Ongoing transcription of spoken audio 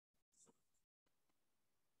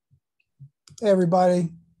Hey, everybody.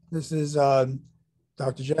 This is Dr.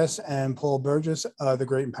 Jess and Paul Burgess, the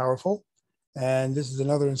Great and Powerful. And this is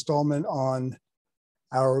another installment on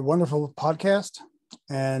our wonderful podcast.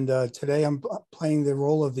 And today I'm playing the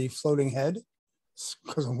role of the floating head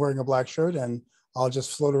because I'm wearing a black shirt and I'll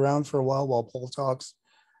just float around for a while Paul talks.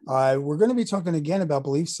 We're going to be talking again about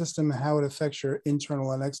belief system and how it affects your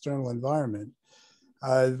internal and external environment.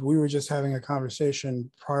 We were just having a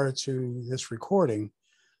conversation prior to this recording.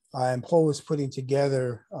 And Paul was putting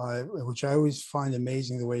together, which I always find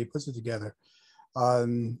amazing the way he puts it together,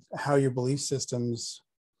 how your belief systems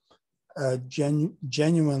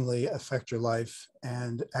genuinely affect your life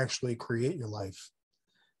and actually create your life.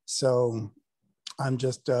 So I'm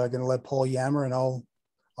just going to let Paul yammer, and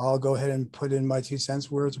I'll go ahead and put in my 2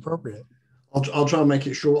 cents where it's appropriate. I'll try and make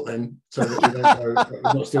it short then, so that we don't go,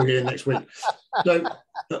 we're not still here next week. So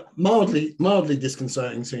mildly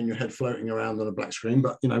disconcerting seeing your head floating around on a black screen,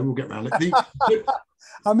 but we'll get around it.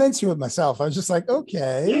 I'm into it myself. I was just like,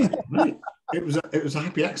 okay. Yeah, right. It was a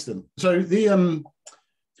happy accident. So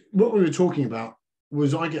what we were talking about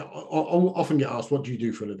was I often get asked, what do you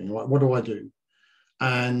do for a living? Like, what do I do?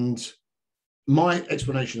 And my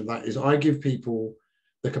explanation of that is I give people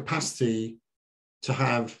the capacity to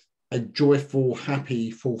have a joyful,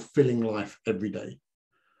 happy, fulfilling life every day.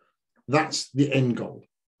 That's the end goal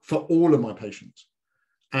for all of my patients.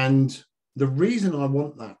 And the reason I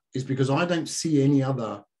want that is because I don't see any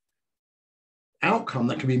other outcome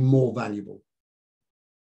that can be more valuable,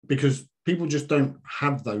 because people just don't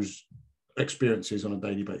have those experiences on a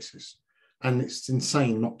daily basis. And it's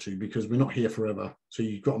insane not to, because we're not here forever. So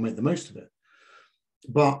you've got to make the most of it.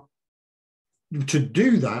 But to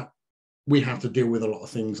do that, we have to deal with a lot of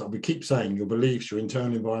things. Like we keep saying, your beliefs, your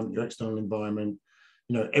internal environment, your external environment,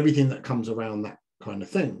 everything that comes around that kind of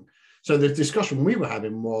thing. So the discussion we were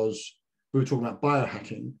having was, we were talking about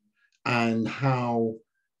biohacking and how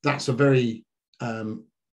that's a very on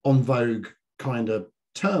vogue kind of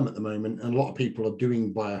term at the moment. And a lot of people are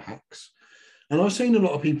doing biohacks. And I've seen a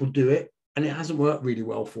lot of people do it and it hasn't worked really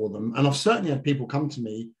well for them. And I've certainly had people come to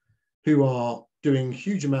me who are doing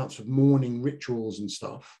huge amounts of morning rituals and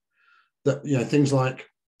stuff. That, things like,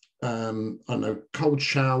 cold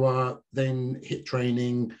shower, then HIIT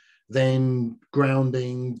training, then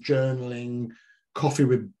grounding, journaling, coffee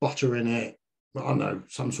with butter in it. I don't know,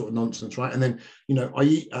 some sort of nonsense, right? And then, I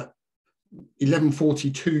eat at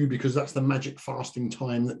 11:42 because that's the magic fasting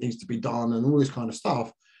time that needs to be done and all this kind of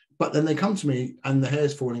stuff. But then they come to me and the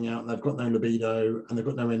hair's falling out and they've got no libido and they've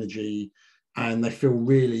got no energy and they feel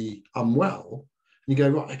really unwell. And you go,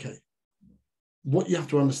 right, okay. What you have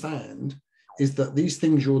to understand is that these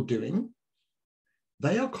things you're doing,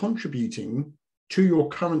 they are contributing to your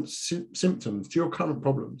current symptoms, to your current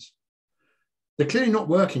problems. They're clearly not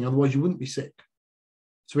working, otherwise you wouldn't be sick.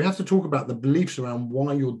 So we have to talk about the beliefs around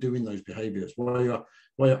why you're doing those behaviors, why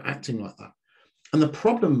you're acting like that. And the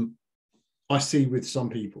problem I see with some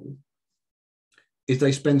people is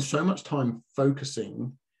they spend so much time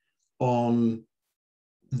focusing on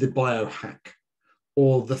the biohack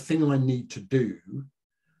or the thing I need to do.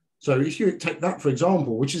 So if you take that, for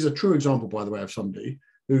example, which is a true example, by the way, of somebody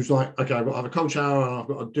who's like, okay, I've got to have a cold shower and I've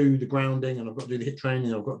got to do the grounding and I've got to do the HIIT training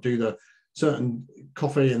and I've got to do the certain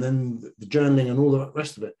coffee and then the journaling and all the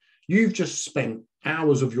rest of it. You've just spent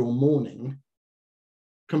hours of your morning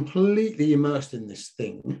completely immersed in this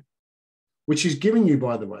thing, which is giving you,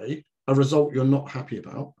 by the way, a result you're not happy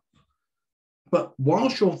about. But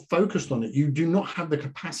whilst you're focused on it, you do not have the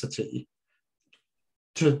capacity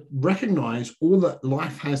to recognize all that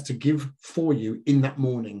life has to give for you in that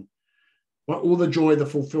morning. Right? All the joy, the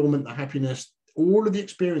fulfillment, the happiness, all of the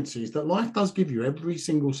experiences that life does give you every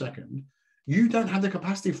single second, you don't have the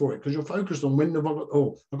capacity for it because you're focused on when I've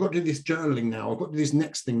got to do this journaling now, I've got to do this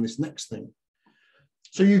next thing.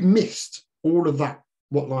 So you've missed all of that,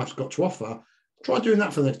 what life's got to offer. Try doing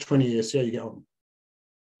that for the next 20 years, see how you get on.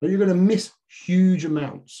 But you're going to miss huge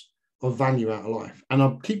amounts of value out of life. And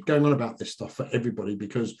I'll keep going on about this stuff for everybody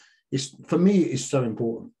because for me, it is so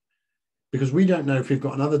important, because we don't know if we've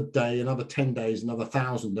got another day, another 10 days, another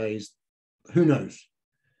 1,000 days, who knows?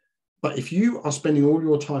 But if you are spending all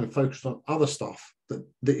your time focused on other stuff that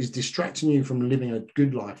is distracting you from living a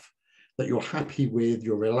good life, that you're happy with,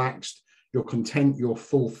 you're relaxed, you're content, you're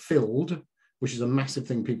fulfilled, which is a massive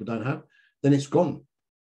thing people don't have, then it's gone.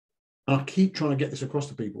 And I keep trying to get this across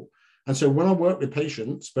to people. And so when I work with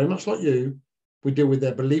patients, very much like you, we deal with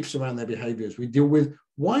their beliefs around their behaviors. We deal with,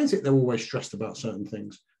 why is it they're always stressed about certain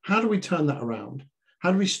things? How do we turn that around?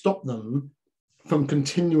 How do we stop them from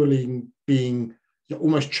continually being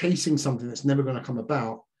almost chasing something that's never going to come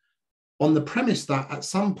about, on the premise that at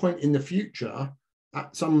some point in the future,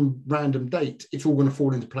 at some random date, it's all going to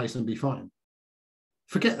fall into place and be fine.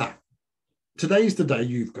 Forget that. Today's the day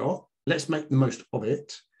you've got. Let's make the most of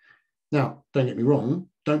it. Now, don't get me wrong.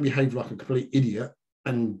 Don't behave like a complete idiot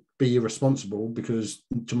and be irresponsible because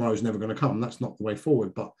tomorrow's never going to come. That's not the way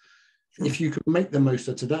forward. But if you can make the most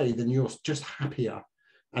of today, then you're just happier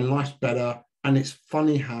and life's better. And it's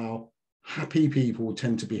funny how happy people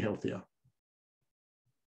tend to be healthier.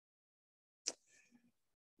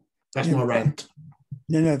 That's my rant.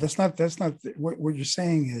 No, that's not what you're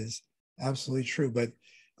saying is absolutely true. But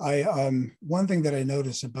one thing that I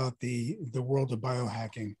notice about the world of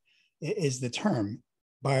biohacking is the term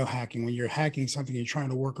biohacking. When you're hacking something, you're trying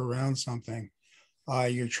to work around something.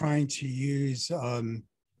 You're trying to use some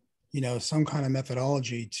kind of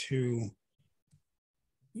methodology to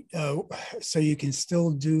so you can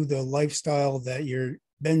still do the lifestyle that you've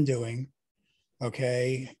been doing,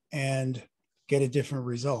 okay, and get a different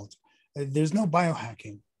result. There's no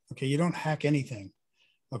biohacking, okay? You don't hack anything,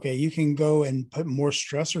 okay? You can go and put more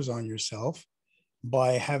stressors on yourself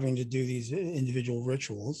by having to do these individual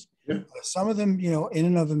rituals. Yeah. Some of them, in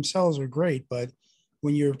and of themselves are great, but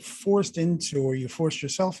when you're forced into, or you force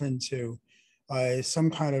yourself into some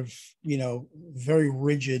kind of, very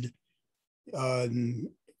rigid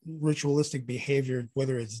ritualistic behavior,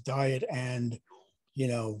 whether it's diet and,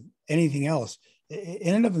 anything else,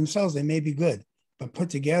 in and of themselves, they may be good, but put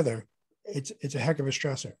together, it's a heck of a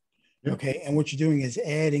stressor. Yeah. Okay. And what you're doing is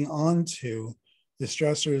adding on to the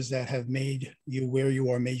stressors that have made you where you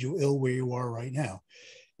are, made you ill where you are right now.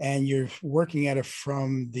 And you're working at it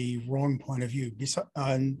from the wrong point of view.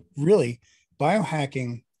 Really,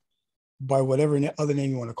 biohacking, by whatever other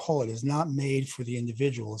name you want to call it, is not made for the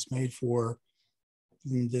individual. It's made for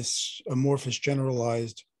this amorphous,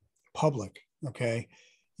 generalized public. Okay.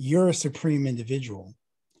 You're a supreme individual,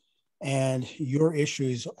 and your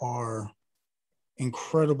issues are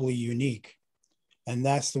incredibly unique. And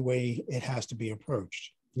that's the way it has to be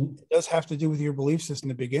approached. Mm-hmm. It does have to do with your belief system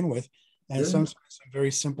to begin with, and some very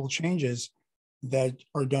simple changes that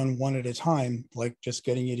are done one at a time, like just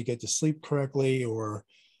getting you to get to sleep correctly. Or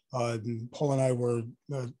Paul and I were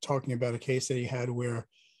talking about a case that he had where,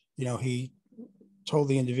 he told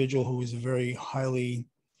the individual, who was a very highly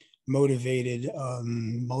motivated,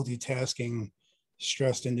 multitasking,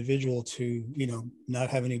 stressed individual, to, not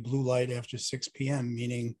have any blue light after 6 p.m.,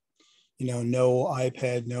 meaning, no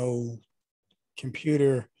iPad, no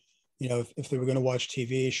computer. If they were going to watch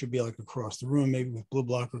TV, it should be like across the room, maybe with blue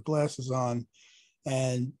blocker glasses on,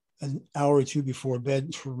 and an hour or two before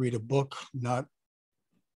bed to read a book, not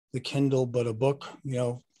the Kindle, but a book,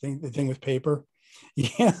 the thing with paper,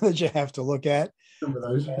 that you have to look at.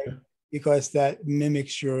 Those, because that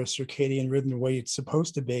mimics your circadian rhythm the way it's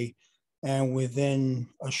supposed to be. And within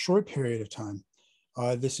a short period of time,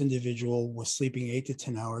 this individual was sleeping 8 to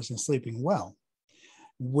 10 hours and sleeping well,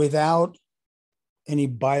 without any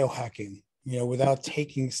biohacking, without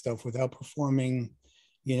taking stuff, without performing,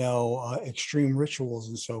 extreme rituals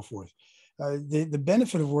and so forth. The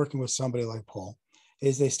benefit of working with somebody like Paul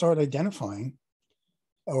is they start identifying,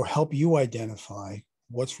 or help you identify,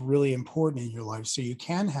 what's really important in your life so you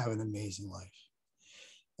can have an amazing life.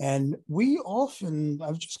 And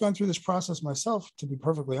I've just gone through this process myself, to be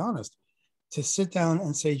perfectly honest, to sit down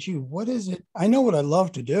and say, gee, what is it? I know what I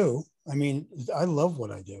love to do. I mean, I love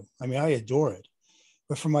what I do. I mean, I adore it.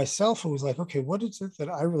 But for myself, it was like, okay, what is it that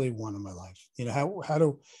I really want in my life?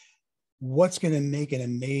 What's going to make an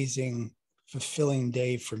amazing, fulfilling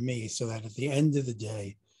day for me, so that at the end of the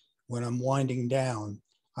day, when I'm winding down,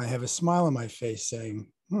 I have a smile on my face saying,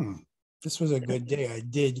 this was a good day. I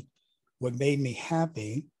did what made me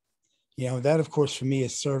happy. That, of course, for me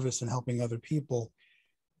is service and helping other people.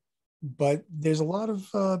 But there's a lot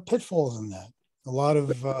of pitfalls in that. A lot of.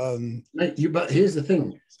 But here's the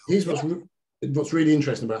thing. Here's what's really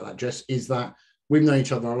interesting about that, Jess, is that we've known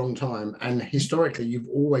each other a long time, and historically, you've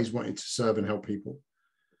always wanted to serve and help people.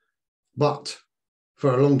 But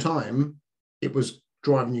for a long time, it was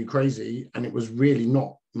driving you crazy, and it was really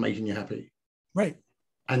not making you happy. Right.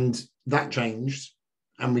 And that changed,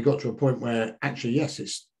 and we got to a point where actually, yes,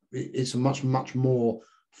 it's a much, much more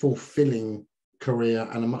fulfilling career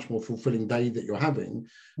and a much more fulfilling day that you're having.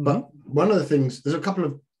 Mm-hmm. But one of the things, there's a couple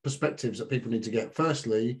of perspectives that people need to get.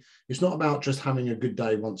 Firstly, it's not about just having a good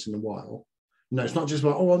day once in a while. It's not just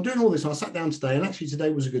about, oh, I'm doing all this, I sat down today and actually today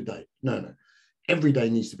was a good day. No. Every day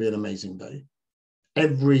needs to be an amazing day.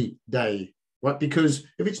 Every day, right? Because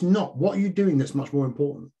if it's not, what are you doing that's much more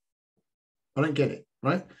important? I don't get it,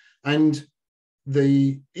 right? And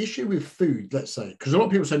the issue with food, let's say, because a lot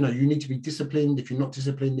of people say, no, you need to be disciplined. If you're not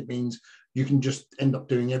disciplined, it means you can just end up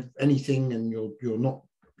doing anything, and you're not,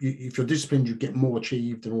 if you're disciplined, you get more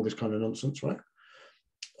achieved and all this kind of nonsense, right?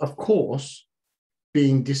 Of course,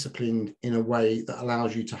 being disciplined in a way that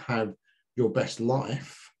allows you to have your best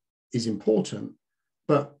life is important.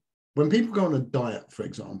 But when people go on a diet, for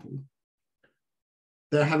example,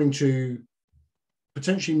 they're having to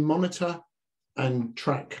potentially monitor and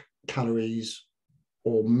track calories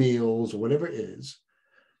or meals or whatever it is.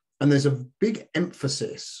 And there's a big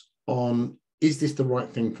emphasis on, is this the right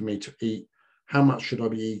thing for me to eat? How much should I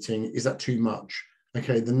be eating? Is that too much?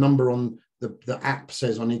 Okay, the number on the app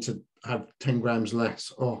says I need to have 10 grams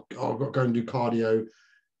less. Oh, I've got to go and do cardio.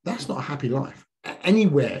 That's not a happy life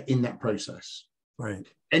anywhere in that process. Right.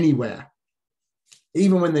 Anywhere.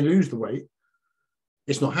 Even when they lose the weight,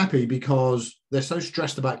 it's not happy because they're so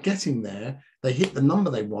stressed about getting there. They hit the number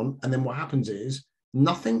they want. And then what happens is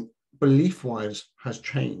nothing belief-wise has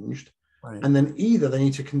changed. Right. And then either they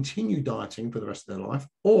need to continue dieting for the rest of their life,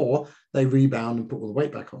 or they rebound and put all the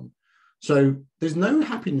weight back on. So there's no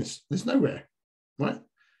happiness. There's nowhere, right?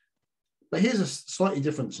 But here's a slightly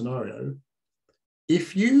different scenario.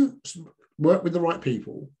 If you work with the right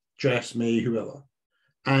people, Jess, me, whoever,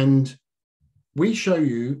 and we show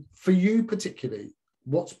you, for you particularly,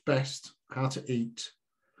 what's best, how to eat,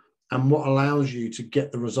 and what allows you to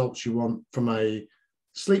get the results you want from a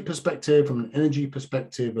sleep perspective, from an energy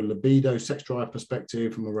perspective, a libido, sex drive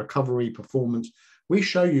perspective, from a recovery performance. We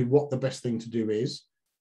show you what the best thing to do is.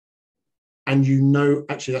 And you know,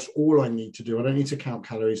 actually, that's all I need to do. I don't need to count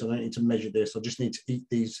calories. I don't need to measure this. I just need to eat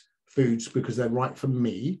these foods because they're right for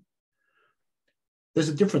me. There's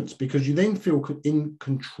a difference because you then feel in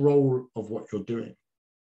control of what you're doing.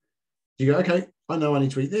 You go, okay, I know I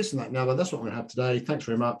need to eat this and that. Now, that's what I'm going to have today. Thanks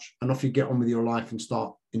very much. And off you get on with your life and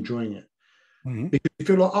start enjoying it. Mm-hmm. Because you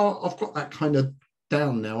feel like, oh, I've got that kind of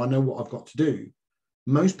down now. I know what I've got to do.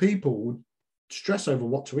 Most people would stress over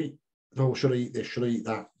what to eat. Oh, should I eat this? Should I eat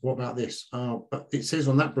that? What about this? Oh, but it says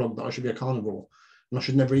on that blog that I should be a carnivore and I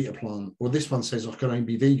should never eat a plant. Or this one says I can only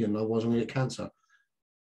be vegan, otherwise I'm going to get cancer.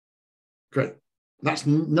 Great.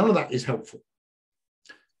 None of that is helpful.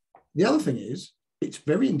 The other thing is, it's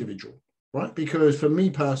very individual, right? Because for me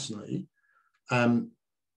personally,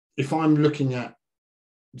 if I'm looking at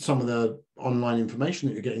some of the online information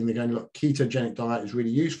that you're getting, they're going, look, ketogenic diet is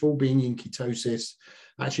really useful. Being in ketosis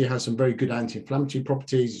actually has some very good anti-inflammatory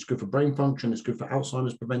properties. It's good for brain function. It's good for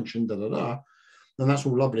Alzheimer's prevention, And that's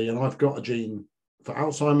all lovely. And I've got a gene for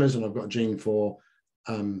Alzheimer's and I've got a gene for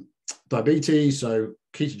diabetes. So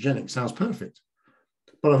ketogenic sounds perfect.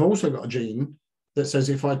 But I've also got a gene that says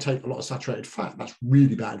if I take a lot of saturated fat, that's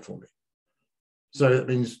really bad for me. So that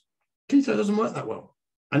means keto doesn't work that well.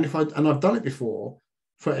 And I've done it before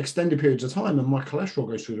for extended periods of time and my cholesterol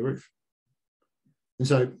goes through the roof. And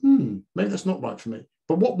so, maybe that's not right for me.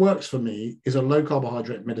 But what works for me is a low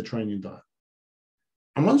carbohydrate Mediterranean diet.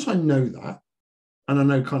 And once I know that, and I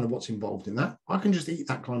know kind of what's involved in that, I can just eat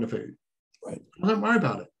that kind of food. Right. I don't worry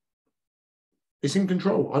about it. It's in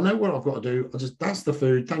control. I know what I've got to do. That's the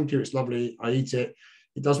food. Thank you. It's lovely. I eat it.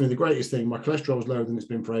 It does me the greatest thing. My cholesterol is lower than it's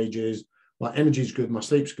been for ages. My energy is good. My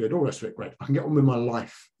sleep's good. All the rest of it, great. I can get on with my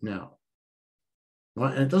life now.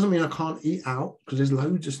 Right. And it doesn't mean I can't eat out because there's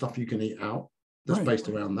loads of stuff you can eat out that's based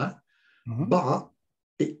around that. Mm-hmm. But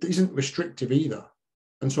it isn't restrictive either.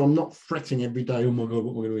 And so I'm not fretting every day, oh my God,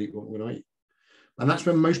 what am I going to eat? What am I going to eat? And that's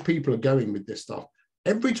where most people are going with this stuff.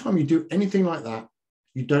 Every time you do anything like that,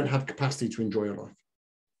 you don't have capacity to enjoy your life.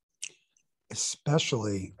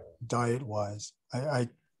 Especially diet-wise. I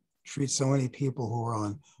treat so many people who are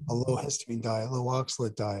on a low histamine diet, low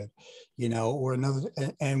oxalate diet, or another.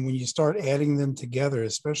 And when you start adding them together,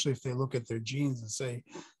 especially if they look at their genes and say,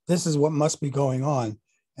 this is what must be going on,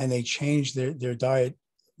 and they change their diet,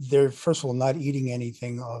 they're, first of all, not eating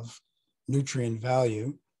anything of nutrient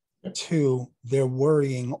value. Two, they're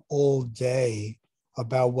worrying all day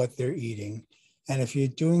about what they're eating. And if you're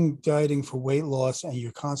doing dieting for weight loss and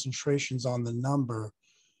your concentration's on the number,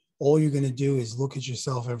 all you're going to do is look at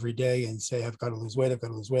yourself every day and say, I've got to lose weight, I've got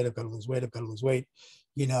to lose weight, I've got to lose weight, I've got to lose weight,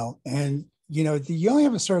 and, you only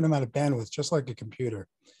have a certain amount of bandwidth, just like a computer.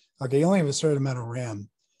 Okay, you only have a certain amount of RAM.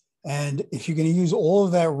 And if you're going to use all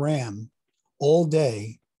of that RAM all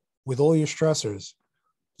day with all your stressors,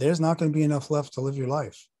 there's not going to be enough left to live your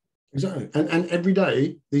life. Exactly. And every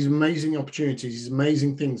day, these amazing opportunities, these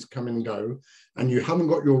amazing things come and go, and you haven't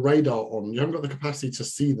got your radar on, you haven't got the capacity to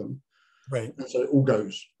see them. Right. And so it all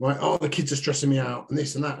goes, right? Oh, the kids are stressing me out and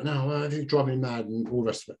this and that. No, I think it's driving me mad and all the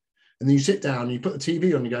rest of it. And then you sit down and you put the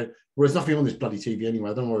TV on and you go, well, there's nothing on this bloody TV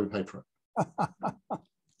anyway. I don't know why we paid for it.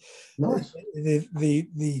 Nice.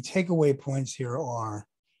 The takeaway points here are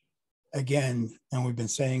again, and we've been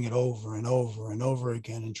saying it over and over and over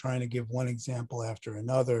again, and trying to give one example after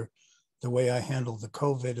another, the way I handled the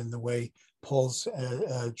COVID and the way Paul's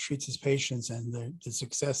treats his patients, and the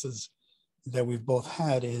successes that we've both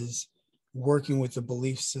had is working with the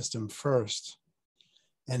belief system first,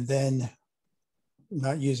 and then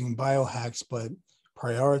not using biohacks, but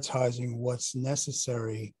prioritizing what's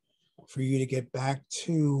necessary for you to get back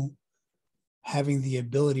to having the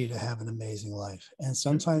ability to have an amazing life. And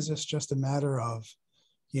sometimes it's just a matter of,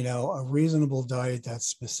 a reasonable diet that's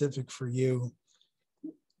specific for you,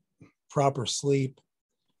 proper sleep,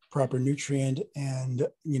 proper nutrient and,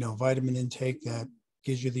 vitamin intake that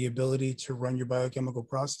gives you the ability to run your biochemical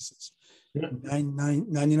processes. Yeah.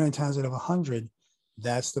 99 times out of 100,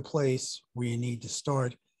 that's the place where you need to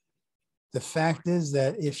start. The fact is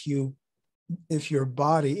that if your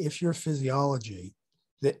physiology,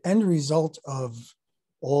 the end result of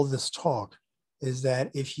all this talk is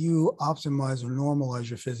that if you optimize or normalize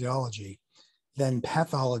your physiology, then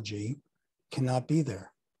pathology cannot be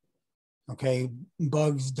there. Okay.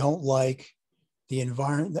 Bugs don't like the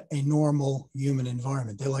environment, a normal human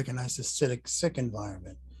environment. They like a nice acidic, sick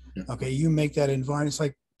environment. Yeah. Okay. You make that environment, it's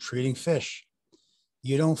like treating fish.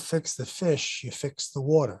 You don't fix the fish, you fix the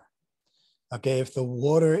water. Okay. If the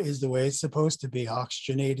water is the way it's supposed to be,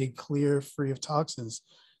 oxygenated, clear, free of toxins,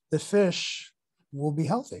 the fish will be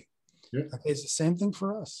healthy. Yeah. Okay. It's the same thing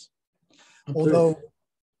for us. Absolutely.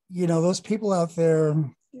 Although, those people out there,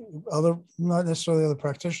 not necessarily other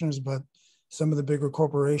practitioners, but some of the bigger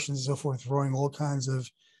corporations and so forth, throwing all kinds of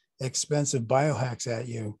expensive biohacks at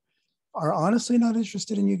you, are honestly not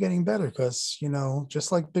interested in you getting better because,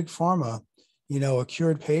 just like Big Pharma, a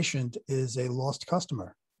cured patient is a lost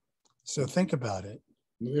customer. So think about it.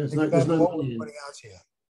 Yeah, there's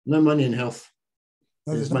no money in health.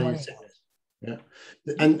 No, there's money in sickness. Yeah.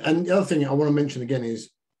 And the other thing I want to mention again is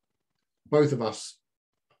both of us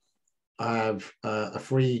have a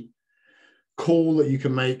free call that you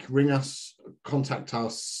can make. Ring us, contact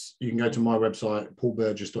us. You can go to my website,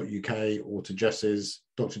 paulburgess.uk, or to Jess's,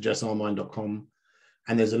 drjessarmine.com.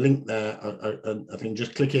 And there's a link there. I think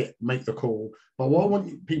just click it, make the call. But what I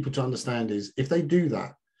want people to understand is if they do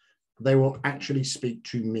that, they will actually speak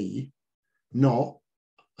to me, not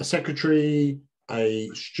a secretary, a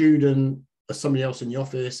student, or somebody else in the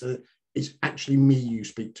office. It's actually me you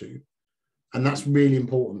speak to. And that's really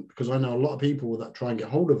important because I know a lot of people that try and get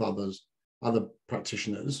hold of other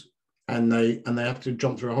practitioners, and they have to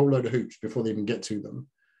jump through a whole load of hoops before they even get to them.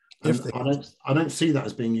 And I don't see that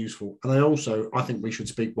as being useful. And I think we should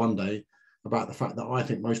speak one day about the fact that I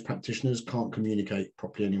think most practitioners can't communicate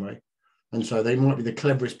properly anyway. And so they might be the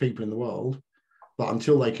cleverest people in the world, but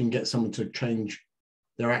until they can get someone to change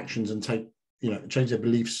their actions and change their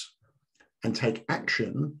beliefs and take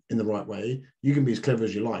action in the right way, you can be as clever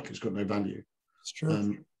as you like. It's got no value. It's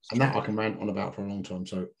true. That I can rant on about for a long time.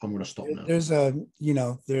 So I'm going to stop now. There's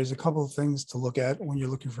a couple of things to look at when you're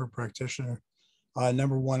looking for a practitioner.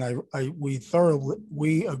 Number one,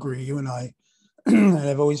 we agree, you and I, and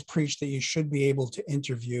I've always preached that you should be able to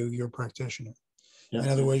interview your practitioner. Yeah. In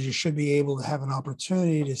other words, you should be able to have an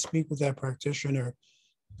opportunity to speak with that practitioner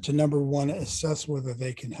to, number one, assess whether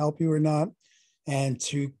they can help you or not, and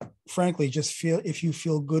to, frankly, just if you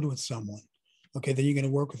feel good with someone, okay, then you're going to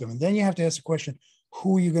work with them. And then you have to ask the question,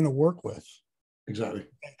 who are you going to work with? Exactly.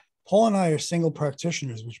 Paul and I are single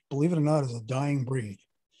practitioners, which, believe it or not, is a dying breed.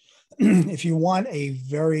 If you want a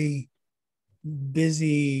very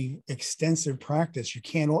busy, extensive practice, you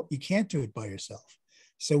can't do it by yourself.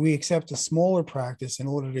 So we accept a smaller practice in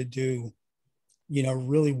order to do,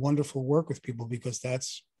 really wonderful work with people, because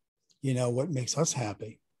that's, what makes us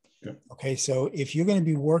happy. Yeah. Okay. So if you're going to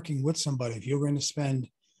be working with somebody, if you're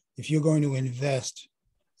going to invest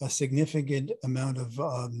a significant amount of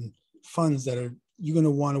funds you're going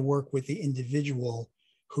to want to work with the individual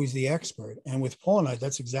who's the expert. And with Paul and I,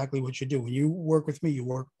 that's exactly what you do. When you work with me, you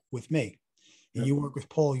work with me. And you work with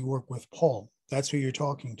Paul, you work with Paul. That's who you're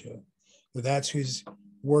talking to. That's who's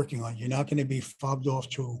working on. You're not going to be fobbed off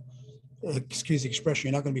to, excuse the expression,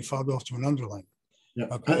 you're not going to be fobbed off to an underling. Yeah.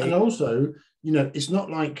 Okay. And also, it's not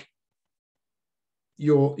like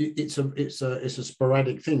it's a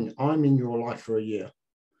sporadic thing. I'm in your life for a year.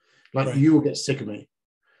 Right. You will get sick of me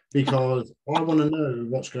because I want to know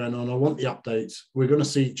what's going on. I want the updates. We're going to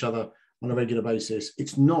see each other on a regular basis.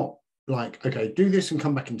 It's not like, okay, do this and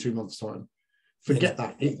come back in 2 months' time. Forget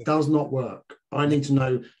that. It does not work. I need to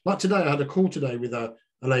know. Like today, I had a call today with a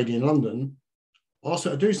lady in London. I asked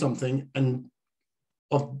her to do something, and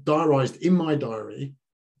I've diarised in my diary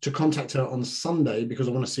to contact her on Sunday because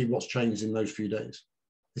I want to see what's changed in those few days.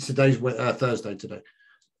 Today's Thursday today.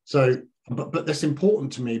 So But that's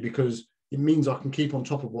important to me because it means I can keep on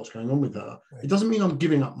top of what's going on with her. Right. It doesn't mean I'm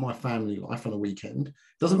giving up my family life on a weekend. It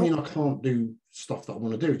doesn't mean I can't do stuff that I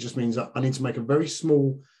want to do. It just means that I need to make a very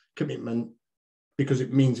small commitment because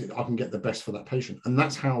it means I can get the best for that patient. And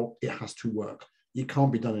that's how it has to work. It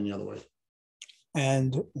can't be done any other way.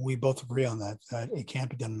 And we both agree on that it can't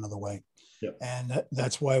be done another way. Yep. And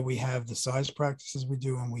that's why we have the size practices we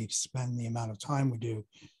do, and we spend the amount of time we do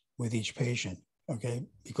with each patient, okay?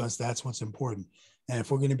 Because that's what's important. And if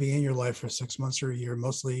we're going to be in your life for 6 months or a year,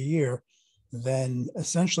 mostly a year, then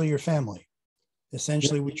essentially you're family.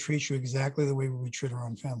 Essentially, we treat you exactly the way we treat our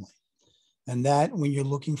own family. And that, when you're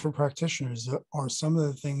looking for practitioners, are some of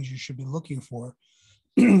the things you should be looking for.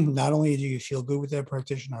 Not only do you feel good with that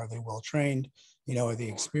practitioner, are they well trained? You know, are they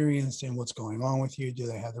experienced in what's going on with you? Do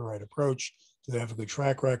they have the right approach? Do they have a good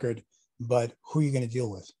track record? But who are you going to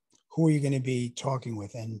deal with? Who are you going to be talking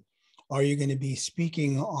with? And are you going to be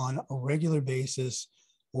speaking on a regular basis,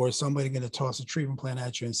 or is somebody going to toss a treatment plan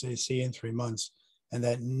at you and say, see you in 3 months? And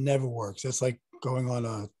that never works. That's like going on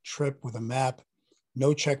a trip with a map, no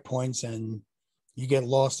checkpoints, and you get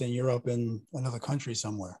lost and you're up in another country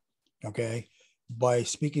somewhere, okay? By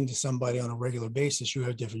speaking to somebody on a regular basis, you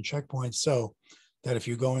have different checkpoints so that if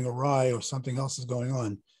you're going awry or something else is going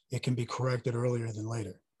on, it can be corrected earlier than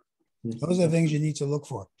later. Those are the things you need to look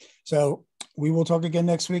for. So we will talk again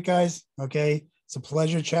next week, guys. Okay. It's a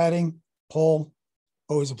pleasure chatting. Paul,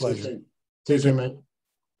 always a pleasure. See you soon, mate.